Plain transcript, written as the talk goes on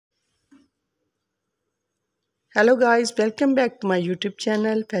Hello guys, welcome back to my YouTube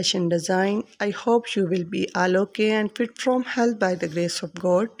channel Fashion Design. I hope you will be all okay and fit from health by the grace of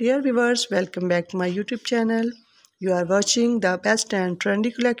God. Dear viewers, welcome back to my YouTube channel. You are watching the best and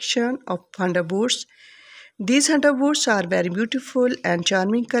trendy collection of hunter boots. These hunter boots are very beautiful and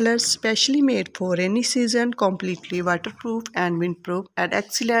charming colors, specially made for any season, completely waterproof and windproof and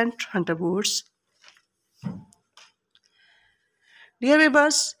excellent hunter boots. Dear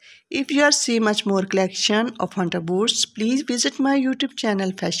viewers, if you are see much more collection of hunter boots, please visit my YouTube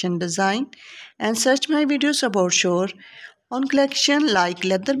channel Fashion Design and search my videos about shore on collection like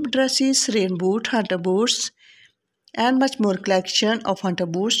leather dresses, rain boot, hunter boots and much more collection of hunter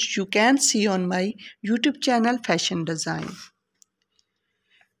boots you can see on my YouTube channel Fashion Design.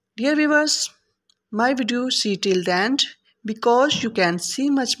 Dear viewers, my video see till the end because you can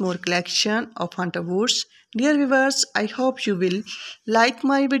see much more collection of hunter boots. Dear viewers, I hope you will like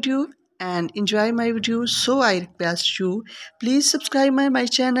my video and enjoy my video, so I request you please subscribe my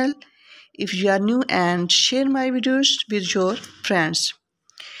channel if you are new and share my videos with your friends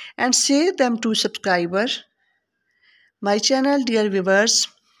and say them to subscribers my channel. Dear viewers,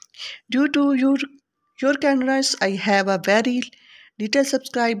 due to your kindness I have a very little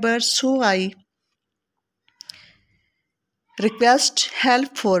subscribers, so I request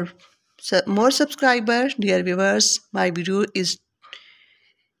help for more subscribers. Dear viewers, my video is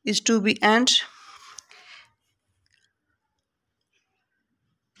to be end.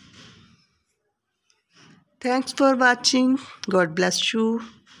 Thanks for watching. God bless you.